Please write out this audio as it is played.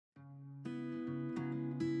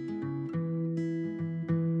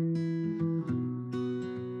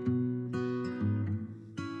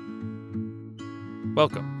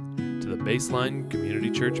Welcome to the Baseline Community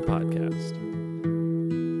Church Podcast.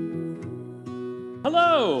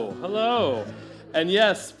 Hello. And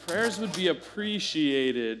yes, prayers would be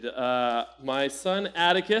appreciated. My son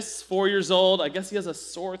Atticus, 4 years old, I guess he has a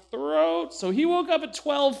sore throat, so he woke up at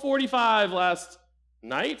 12:45 last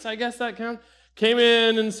night, I guess that counts. Came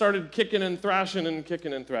in and started kicking and thrashing and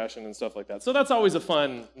stuff like that. So that's always a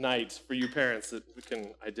fun night for you parents that we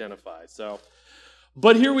can identify.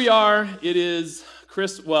 But here we are. It is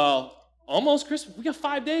almost Christmas. We got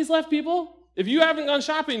 5 days left, people. If you haven't gone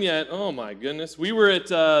shopping yet, oh my goodness. We were at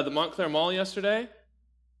the Montclair Mall yesterday.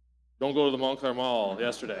 Don't go to the Montclair Mall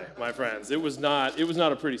yesterday, my friends. It was not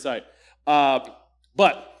a pretty sight.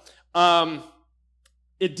 But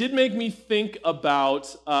it did make me think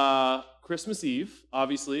about Christmas Eve,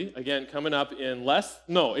 obviously. Again, coming up in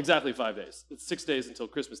exactly 5 days. It's 6 days until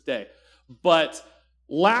Christmas Day. But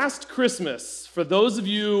last Christmas, for those of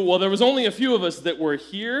you, there was only a few of us that were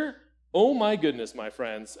here. Oh my goodness, my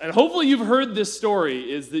friends. And hopefully you've heard this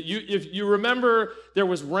story, is that if you remember, there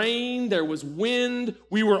was rain, there was wind.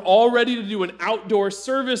 We were all ready to do an outdoor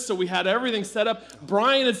service, so we had everything set up.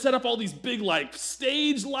 Brian had set up all these big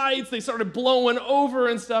stage lights. They started blowing over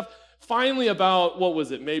and stuff. Finally, about,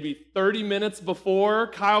 maybe 30 minutes before,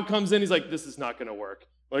 Kyle comes in. He's like, this is not going to work.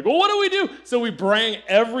 Like, well, what do we do? So we bring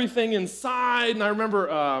everything inside, and I remember,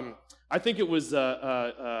 I think it was,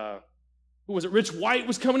 who was it? Rich White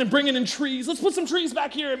was coming and bringing in trees. Let's put some trees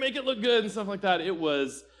back here and make it look good and stuff like that. It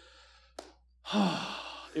was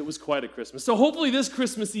quite a Christmas. So hopefully this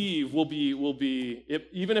Christmas Eve will be,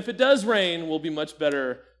 even if it does rain, we'll be much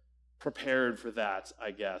better prepared for that,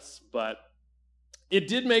 I guess. But it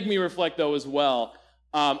did make me reflect, though, as well.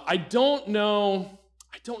 I don't know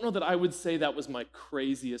that I would say that was my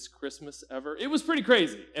craziest Christmas ever. It was pretty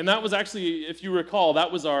crazy. And that was actually, if you recall,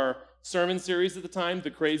 that was our sermon series at the time, The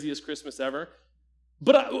Craziest Christmas Ever.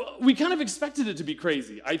 But we kind of expected it to be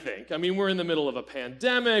crazy, I think. I mean, we're in the middle of a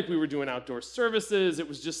pandemic. We were doing outdoor services.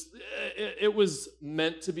 It was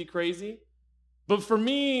meant to be crazy. But for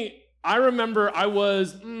me, I remember I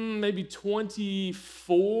was maybe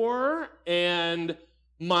 24, and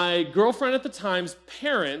my girlfriend at the time's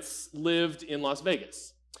parents lived in Las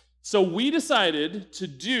Vegas. So we decided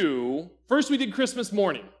to first we did Christmas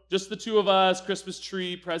morning, just the two of us, Christmas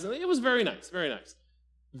tree, present. It was very nice, very nice.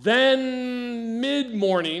 Then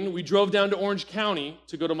mid-morning, we drove down to Orange County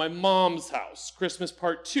to go to my mom's house, Christmas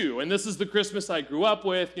part 2. And this is the Christmas I grew up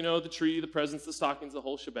with, the tree, the presents, the stockings, the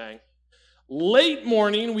whole shebang. Late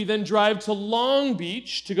morning, we then drive to Long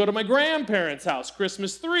Beach to go to my grandparents' house,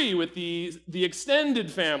 Christmas 3, with the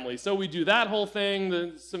extended family. So we do that whole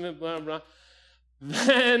thing. Blah, blah.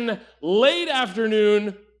 Then late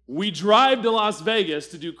afternoon, we drive to Las Vegas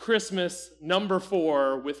to do Christmas number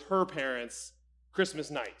 4 with her parents,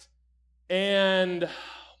 Christmas night. And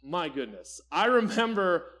my goodness, I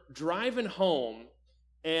remember driving home,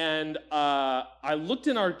 and I looked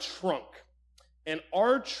in our trunk, and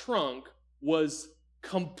our trunk was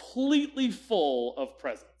completely full of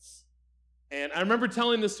presents. And I remember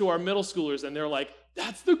telling this to our middle schoolers, and they're like,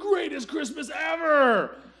 that's the greatest Christmas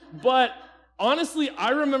ever! But honestly, I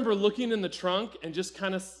remember looking in the trunk and just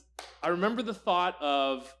I remember the thought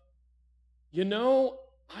of,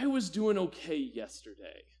 I was doing okay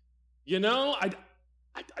yesterday. I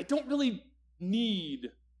don't really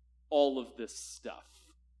need all of this stuff.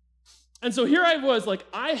 And so here I was,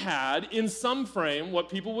 I had, in some frame, what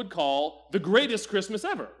people would call the greatest Christmas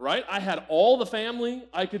ever, right? I had all the family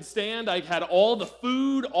I could stand. I had all the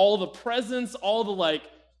food, all the presents,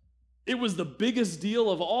 it was the biggest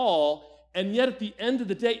deal of all. And yet at the end of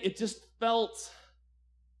the day, it just felt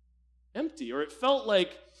empty, or it felt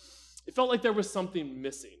like there was something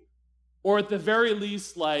missing. Or at the very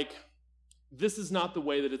least, this is not the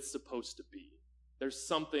way that it's supposed to be. There's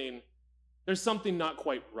something not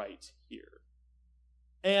quite right here.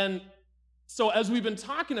 And so as we've been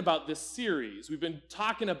talking about this series, we've been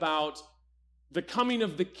talking about the coming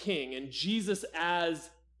of the King and Jesus as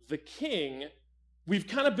the King. We've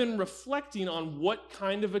kind of been reflecting on what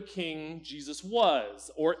kind of a king Jesus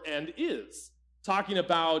was and is. Talking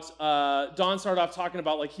about, Don started off talking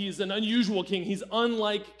about he's an unusual king. He's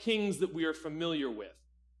unlike kings that we are familiar with.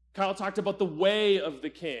 Kyle talked about the way of the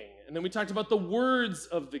king. And then we talked about the words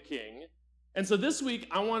of the king. And so this week,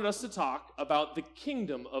 I wanted us to talk about the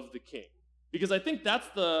kingdom of the king. Because I think that's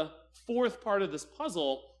the fourth part of this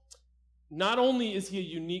puzzle. Not only is he a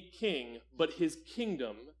unique king, but his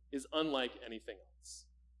kingdom is unlike anything else.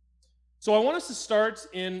 So I want us to start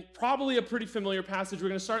in probably a pretty familiar passage. We're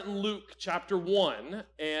going to start in Luke chapter 1,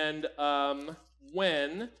 and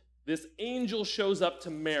when this angel shows up to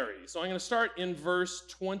Mary. So I'm going to start in verse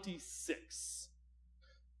 26.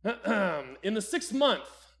 In the 6th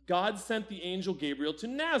month, God sent the angel Gabriel to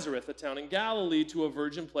Nazareth, a town in Galilee, to a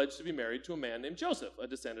virgin pledged to be married to a man named Joseph, a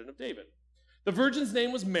descendant of David. The virgin's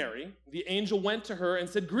name was Mary. The angel went to her and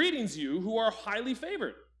said, "Greetings, you who are highly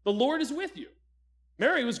favored. The Lord is with you."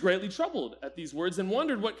 Mary was greatly troubled at these words and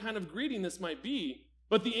wondered what kind of greeting this might be.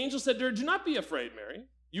 But the angel said to her, "Do not be afraid, Mary.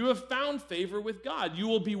 You have found favor with God. You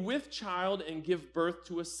will be with child and give birth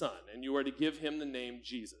to a son, and you are to give him the name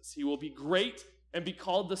Jesus. He will be great and be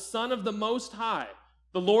called the Son of the Most High.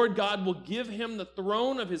 The Lord God will give him the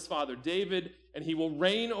throne of his father David, and he will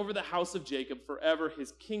reign over the house of Jacob forever.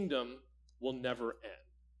 His kingdom will never end."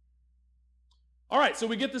 All right, so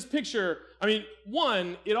we get this picture. I mean,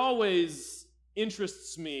 one, it always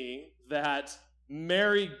interests me that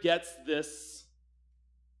Mary gets this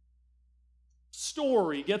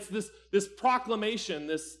story, gets this proclamation,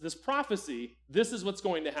 this prophecy. This is what's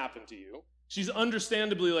going to happen to you. She's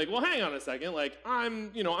understandably like, well, hang on a second. Like,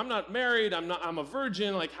 I'm not married. I'm a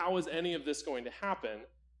virgin. Like, how is any of this going to happen?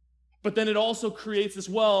 But then it also creates this,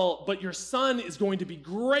 well, but your son is going to be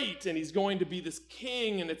great, and he's going to be this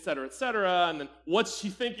king, and et cetera, et cetera. And then what's she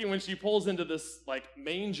thinking when she pulls into this, like,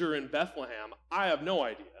 manger in Bethlehem? I have no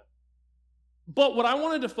idea. But what I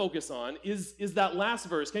wanted to focus on is that last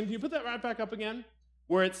verse. Can you put that right back up again?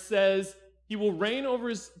 Where it says, he will reign over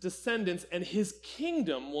his descendants, and his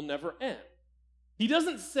kingdom will never end. The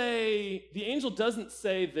angel doesn't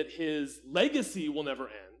say that his legacy will never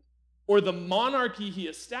end, or the monarchy he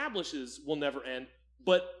establishes will never end,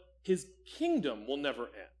 but his kingdom will never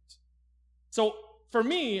end. So for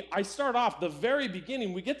me, I start off the very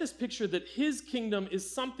beginning, we get this picture that his kingdom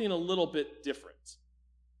is something a little bit different.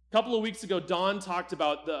 A couple of weeks ago, Don talked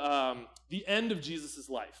about the end of Jesus'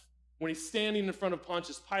 life, when he's standing in front of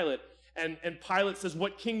Pontius Pilate, and Pilate says,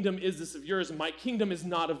 "What kingdom is this of yours? And my kingdom is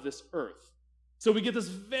not of this earth." So we get this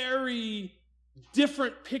very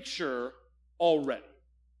different picture already.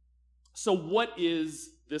 So what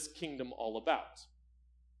is this kingdom all about?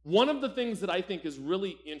 One of the things that I think is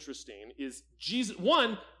really interesting is Jesus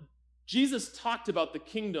talked about the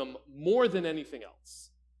kingdom more than anything else.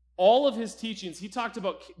 All of his teachings, he talked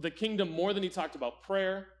about the kingdom more than he talked about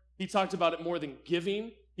prayer. He talked about it more than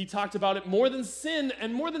giving. He talked about it more than sin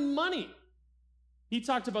and more than money. He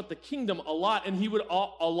talked about the kingdom a lot, and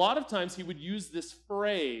a lot of times he would use this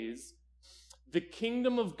phrase, "The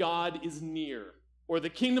kingdom of God is near," or "the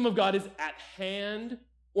kingdom of God is at hand,"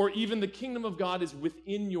 or even "the kingdom of God is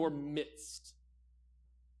within your midst."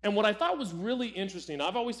 And what I thought was really interesting,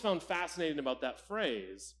 I've always found fascinating about that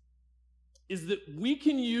phrase, is that we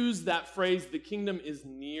can use that phrase, "the kingdom is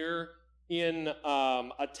near," in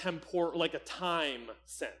a time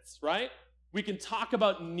sense, right? We can talk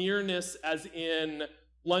about nearness as in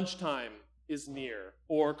lunchtime is near,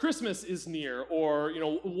 or Christmas is near, or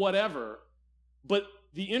whatever. But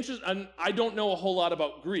and I don't know a whole lot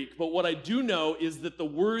about Greek, but what I do know is that the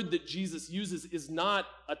word that Jesus uses is not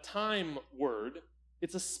a time word,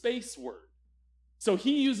 it's a space word. So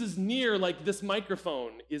he uses near like this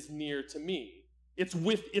microphone is near to me.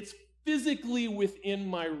 It's physically within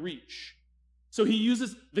my reach. So he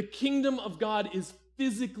uses the kingdom of God is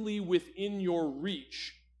physically within your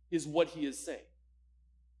reach, is what he is saying.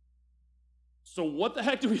 So what the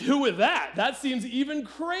heck do we do with that? That seems even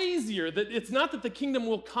crazier, that it's not that the kingdom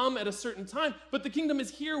will come at a certain time, but the kingdom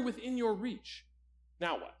is here within your reach.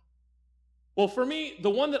 Now what? Well, for me, the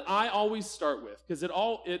one that I always start with, because it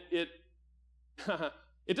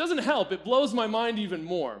doesn't help, it blows my mind even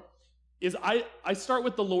more, is I start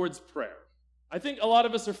with the Lord's Prayer. I think a lot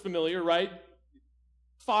of us are familiar, right?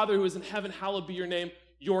 Father who is in heaven, hallowed be your name.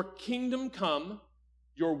 Your kingdom come,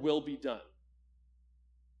 your will be done,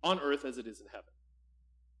 on earth as it is in heaven.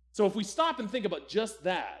 So if we stop and think about just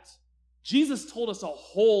that, Jesus told us a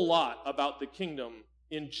whole lot about the kingdom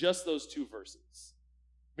in just those two verses.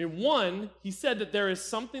 I mean, one, he said that there is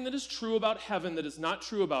something that is true about heaven that is not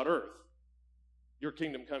true about earth. Your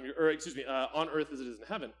kingdom come, on earth as it is in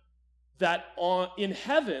heaven. That in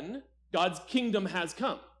heaven, God's kingdom has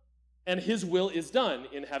come. And his will is done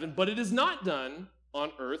in heaven, but it is not done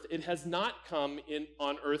on earth. It has not come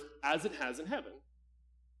on earth as it has in heaven.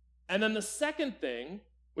 And then the second thing,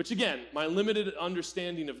 which again, my limited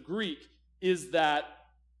understanding of Greek, is that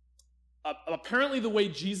apparently the way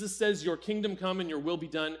Jesus says your kingdom come and your will be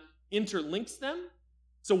done interlinks them.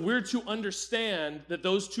 So we're to understand that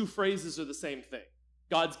those two phrases are the same thing.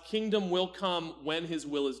 God's kingdom will come when his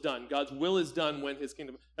will is done. God's will is done when his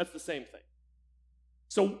kingdom, that's the same thing.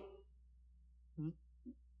 So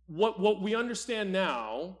what we understand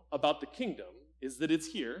now about the kingdom is that it's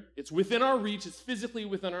here, it's within our reach, it's physically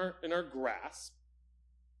within our grasp.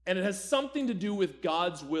 And it has something to do with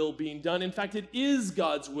God's will being done. In fact, it is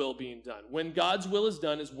God's will being done. When God's will is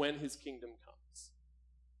done is when his kingdom comes.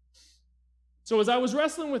 So as I was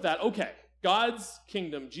wrestling with that, okay, God's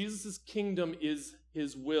kingdom, Jesus' kingdom is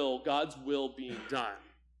his will, God's will being done.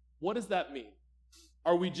 What does that mean?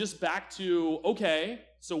 Are we just back to, okay,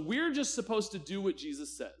 so we're just supposed to do what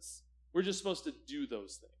Jesus says. We're just supposed to do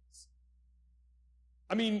those things.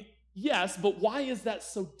 I mean, yes, but why is that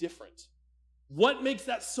so different? What makes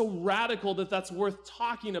that so radical that that's worth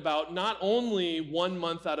talking about not only 1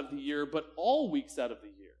 month out of the year, but all weeks out of the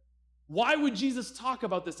year? Why would Jesus talk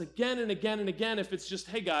about this again and again and again if it's just,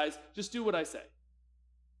 hey guys, just do what I say?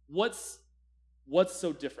 What's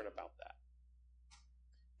so different about that?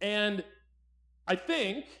 And I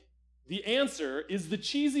think the answer is the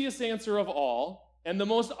cheesiest answer of all and the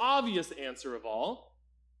most obvious answer of all.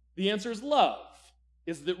 The answer is love.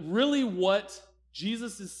 Is that really what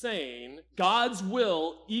Jesus is saying? God's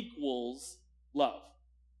will equals love.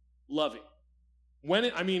 Loving.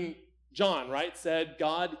 John, right, said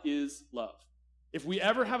God is love. If we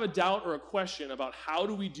ever have a doubt or a question about how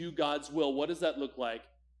do we do God's will, what does that look like?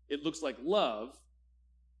 It looks like love.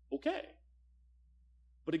 Okay.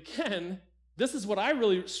 But again, this is what I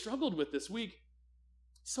really struggled with this week.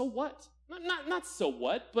 So what? Not so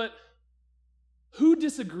what, but who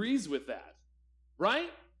disagrees with that, right?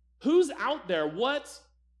 Who's out there? What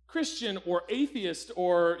Christian or atheist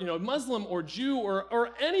or Muslim or Jew or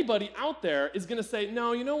anybody out there is going to say,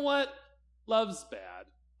 no, you know what? Love's bad.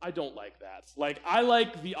 I don't like that. Like, I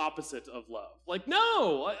like the opposite of love. Like,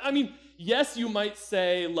 no. I mean, yes, you might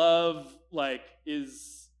say love,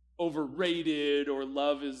 is overrated or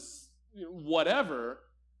love is whatever,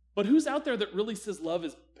 but who's out there that really says love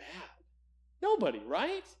is bad? Nobody,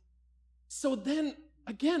 right? So then,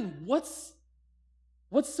 again, what's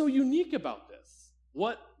so unique about this?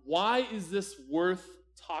 Why is this worth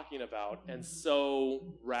talking about and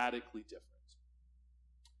so radically different?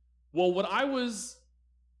 Well, what I was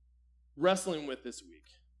wrestling with this week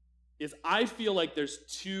is I feel like there's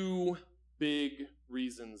two big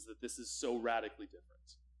reasons that this is so radically different.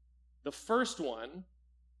 The first one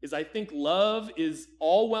is I think love is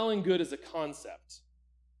all well and good as a concept,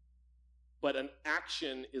 but an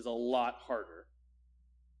action is a lot harder.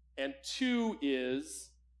 And two is,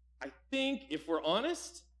 I think, if we're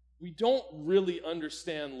honest, we don't really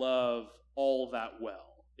understand love all that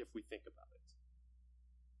well if we think about it.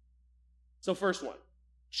 So first one,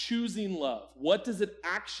 choosing love. What does it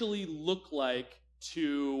actually look like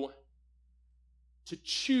to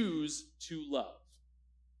choose to love?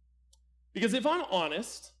 Because if I'm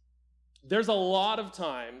honest, there's a lot of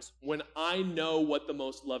times when I know what the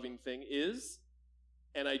most loving thing is,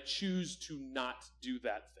 and I choose to not do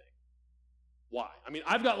that thing. Why? I mean,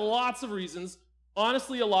 I've got lots of reasons.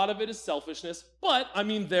 Honestly, a lot of it is selfishness, but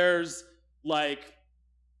there's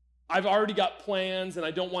I've already got plans and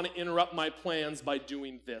I don't want to interrupt my plans by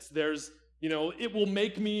doing this. There's, it will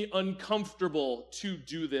make me uncomfortable to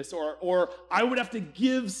do this, or I would have to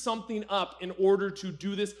give something up in order to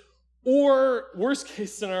do this, or worst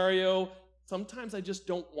case scenario, sometimes I just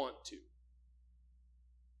don't want to.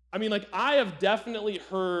 I have definitely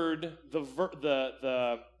heard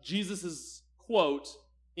the Jesus's quote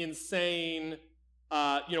in saying,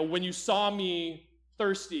 when you saw me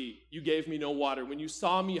thirsty, you gave me no water. When you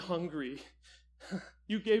saw me hungry,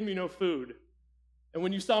 you gave me no food. And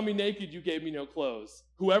when you saw me naked, you gave me no clothes.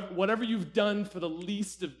 Whatever you've done for the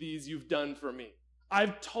least of these, you've done for me.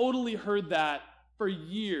 I've totally heard that for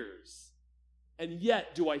years. And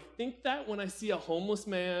yet, do I think that when I see a homeless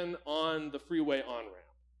man on the freeway on-ramp?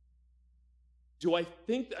 Do I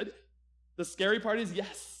think that? The scary part is,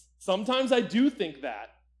 yes, sometimes I do think that.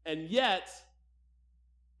 And yet,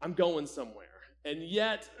 I'm going somewhere. And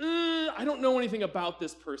yet, I don't know anything about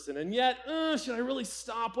this person. And yet, should I really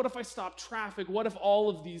stop? What if I stop traffic? What if all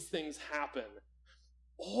of these things happen?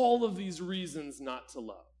 All of these reasons not to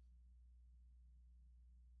love.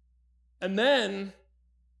 And then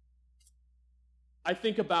I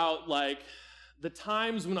think about the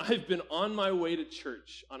times when I've been on my way to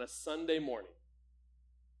church on a Sunday morning.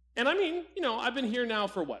 And I've been here now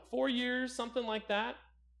for 4 years, something like that.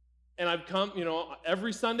 And I've come,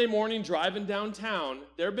 every Sunday morning driving downtown,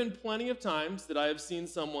 there have been plenty of times that I have seen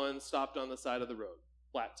someone stopped on the side of the road.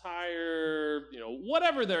 Flat tire,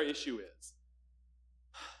 whatever their issue is.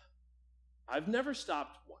 I've never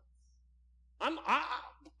stopped once.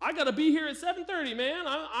 I gotta be here at 7:30, man.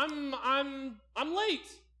 I'm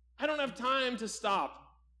late. I don't have time to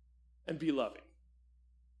stop and be loving.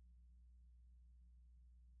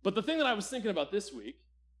 But the thing that I was thinking about this week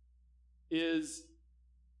is,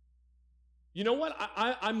 you know what?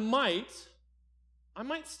 I might I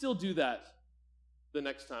might still do that the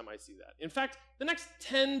next time I see that. In fact, the next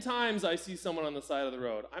 10 times I see someone on the side of the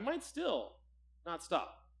road, I might still not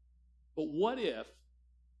stop. But what if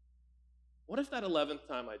that 11th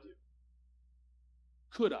time I do?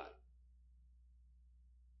 Could I?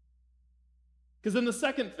 Because then the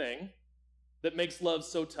second thing that makes love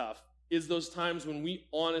so tough is those times when we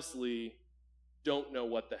honestly don't know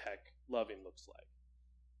what the heck loving looks like.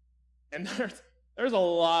 And there's a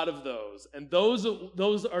lot of those. And those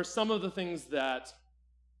are some of the things that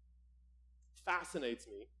fascinates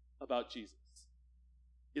me about Jesus,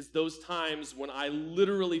 is those times when I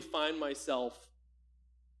literally find myself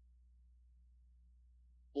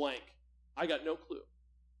blank. I got no clue.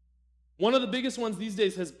 One of the biggest ones these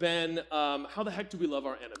days has been, how the heck do we love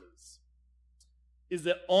our enemies? Is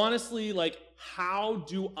that honestly, like, how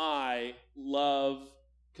do I love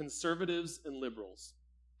conservatives and liberals?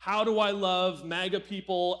 How do I love MAGA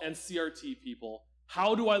people and CRT people?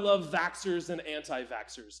 How do I love vaxxers and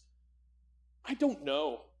anti-vaxxers? I don't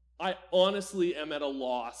know. I honestly am at a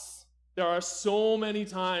loss. There are so many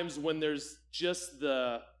times when there's just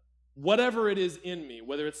whatever it is in me,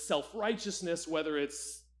 whether it's self-righteousness, whether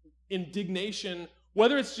it's indignation,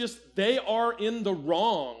 whether it's just they are in the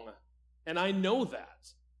wrong, and I know that.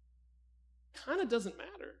 Kind of doesn't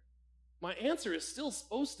matter. My answer is still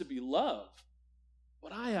supposed to be love,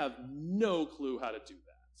 but I have no clue how to do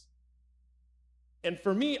that. And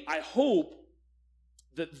for me, I hope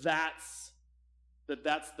that's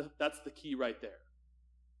the key right there,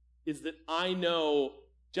 is that I know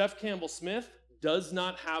Jeff Campbell Smith does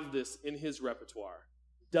not have this in his repertoire,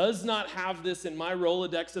 does not have this in my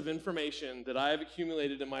Rolodex of information that I have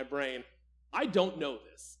accumulated in my brain. I don't know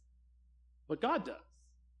this, but God does.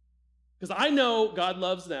 Because I know God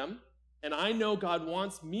loves them, and I know God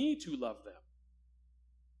wants me to love them.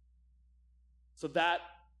 So that,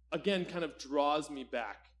 again, kind of draws me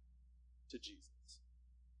back to Jesus.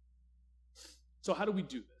 So how do we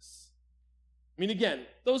do this? I mean, again,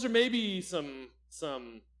 those are maybe some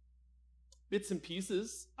bits and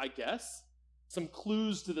pieces, I guess, some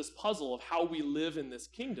clues to this puzzle of how we live in this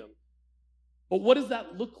kingdom. But what does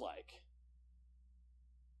that look like?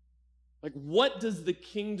 Like, what does the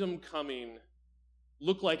kingdom coming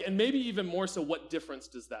look like? And maybe even more so, what difference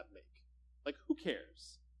does that make? Like, who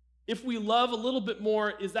cares? If we love a little bit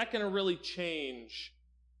more, is that going to really change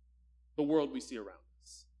the world we see around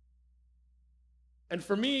us? And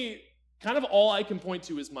for me, kind of all I can point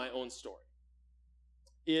to is my own story.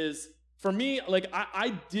 Is, for me, like,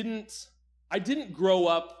 I didn't grow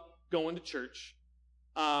up going to church.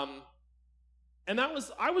 And I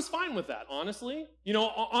was fine with that, honestly. You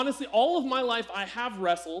know, honestly, all of my life I have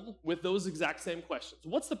wrestled with those exact same questions.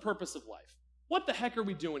 What's the purpose of life? What the heck are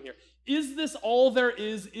we doing here? Is this all there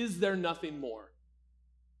is? Is there nothing more?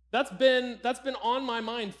 That's been on my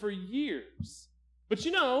mind for years. But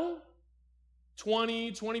you know,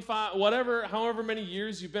 20, 25, whatever, however many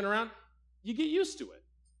years you've been around, you get used to it.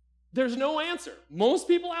 There's no answer. Most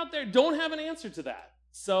people out there don't have an answer to that.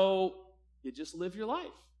 So you just live your life.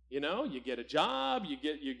 You know, you get a job, you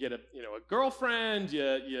get a girlfriend,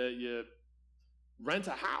 you rent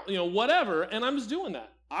a house, whatever, and I'm just doing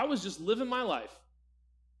that. I was just living my life.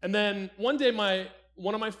 And then one day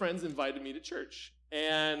one of my friends invited me to church.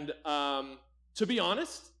 And to be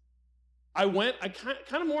honest, I went,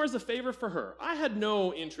 kind of more as a favor for her. I had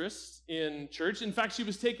no interest in church. In fact, she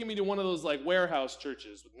was taking me to one of those like warehouse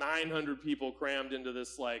churches with 900 people crammed into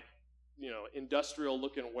this industrial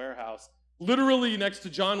looking warehouse, literally next to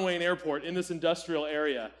John Wayne Airport in this industrial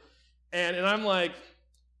area. And I'm like,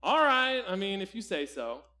 all right, I mean, if you say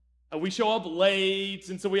so. We show up late,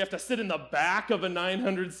 and so we have to sit in the back of a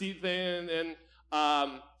 900-seat thing,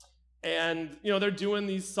 and they're doing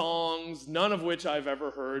these songs, none of which I've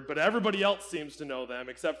ever heard, but everybody else seems to know them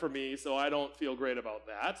except for me, so I don't feel great about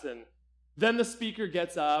that. And then the speaker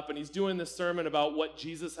gets up, and he's doing this sermon about what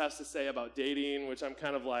Jesus has to say about dating, which I'm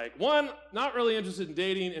kind of like, one, not really interested in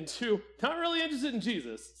dating, and two, not really interested in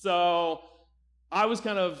Jesus. So I was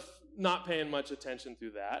kind of not paying much attention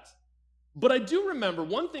through that. But I do remember,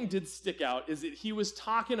 one thing did stick out, is that he was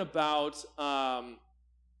talking about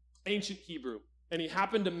ancient Hebrew. And he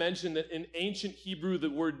happened to mention that in ancient Hebrew, the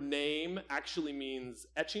word name actually means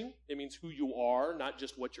etching. It means who you are, not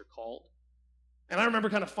just what you're called. And I remember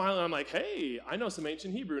kind of finally, I'm like, hey, I know some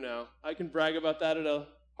ancient Hebrew now. I can brag about that at a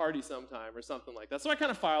party sometime or something like that. So I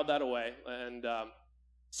kind of filed that away. And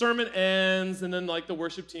sermon ends, and then like the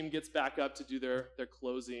worship team gets back up to do their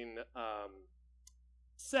closing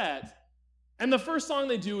set. And the first song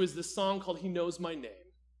they do is this song called He Knows My Name.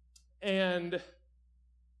 And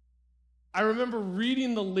I remember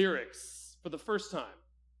reading the lyrics for the first time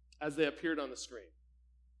as they appeared on the screen.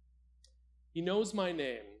 He knows my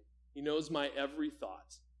name. He knows my every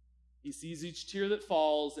thought. He sees each tear that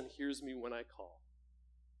falls and hears me when I call.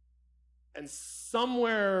 And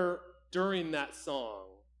somewhere during that song,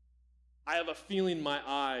 I have a feeling my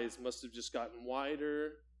eyes must have just gotten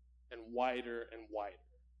wider and wider and wider.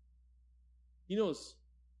 He knows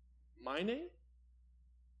my name.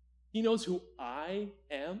 He knows who I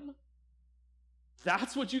am.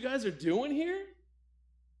 That's what you guys are doing here?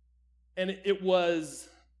 And it was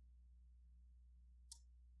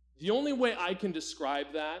the only way I can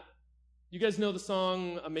describe that. You guys know the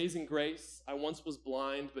song Amazing Grace? I once was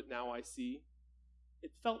blind, but now I see.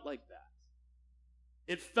 It felt like that.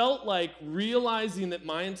 It felt like realizing that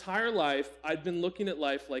my entire life, I'd been looking at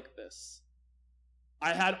life like this.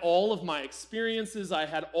 I had all of my experiences, I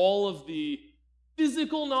had all of the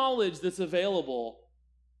physical knowledge that's available,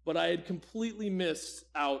 but I had completely missed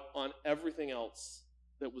out on everything else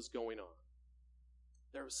that was going on.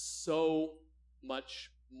 There was so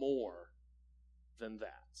much more than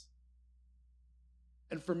that.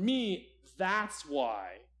 And for me, that's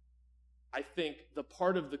why I think the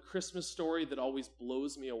part of the Christmas story that always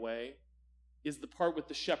blows me away is the part with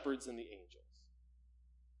the shepherds and the angels.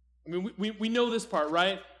 I mean, we know this part,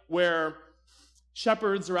 right? Where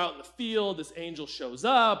shepherds are out in the field, this angel shows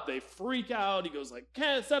up, they freak out, he goes like,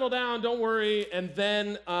 "Can't settle down, don't worry." And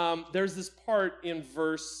then there's this part in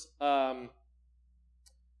verse, I'm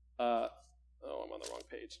on the wrong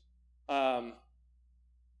page.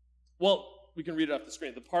 Well, we can read it off the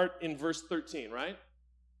screen. The part in verse 13, right?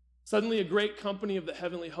 Suddenly a great company of the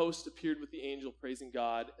heavenly host appeared with the angel, praising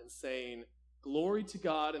God and saying, "Glory to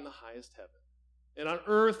God in the highest heaven, and on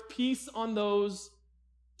earth peace on those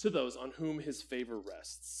on whom his favor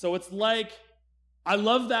rests." So it's like, I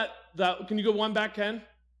love that can you go one back, Ken?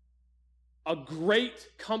 A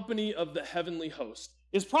great company of the heavenly host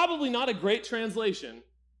is probably not a great translation,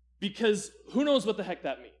 because who knows what the heck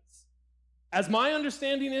that means. As my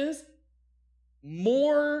understanding is,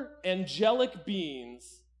 more angelic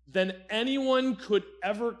beings than anyone could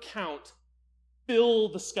ever count fill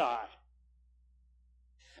the sky.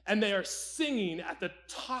 And they are singing at the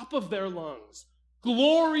top of their lungs,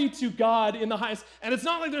 "Glory to God in the highest." And it's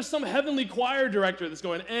not like there's some heavenly choir director that's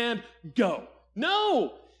going, "And go."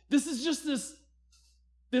 No, this is just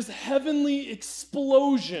this heavenly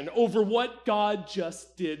explosion over what God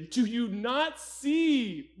just did. Do you not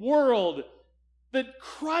see, world, that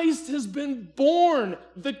Christ has been born?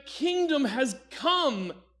 The kingdom has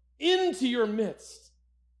come into your midst.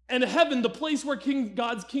 And heaven, the place where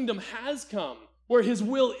God's kingdom has come, where his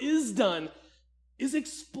will is done, is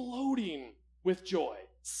exploding with joy,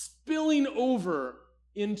 spilling over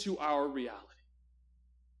into our reality.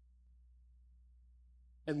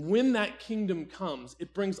 And when that kingdom comes,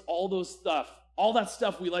 it brings all that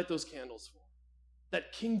stuff we light those candles for.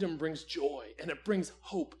 That kingdom brings joy, and it brings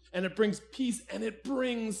hope, and it brings peace, and it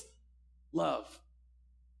brings love.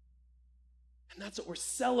 And that's what we're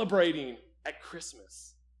celebrating at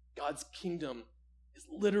Christmas. God's kingdom is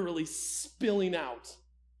literally spilling out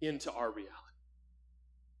into our reality.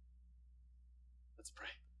 Let's pray.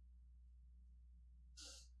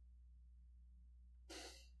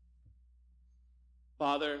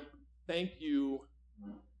 Father, thank you.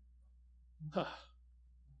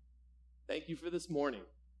 Thank you for this morning.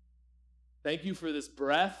 Thank you for this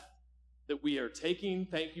breath that we are taking.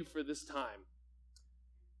 Thank you for this time.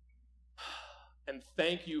 And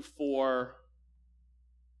thank you for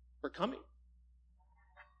coming.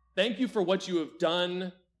 Thank you for what you have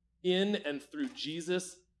done in and through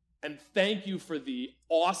Jesus. And thank you for the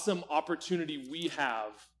awesome opportunity we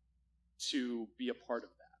have to be a part of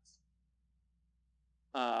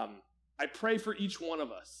that. I pray for each one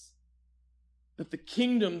of us that the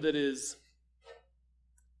kingdom that is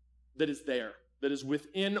there, that is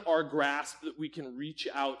within our grasp, that we can reach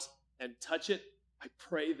out and touch it, I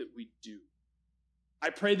pray that we do. I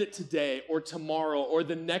pray that today or tomorrow or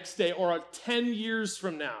the next day or 10 years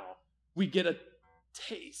from now, we get a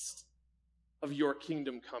taste of your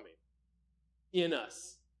kingdom coming in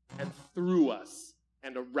us and through us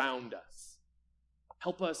and around us.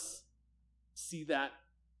 Help us see that,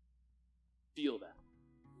 feel that,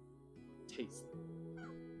 taste that.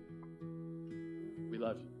 We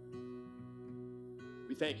love you.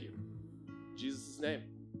 We thank you. In Jesus' name.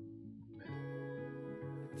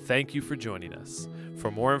 Thank you for joining us. For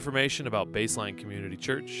more information about Baseline Community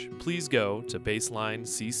Church, please go to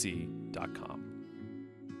baselinecc.com.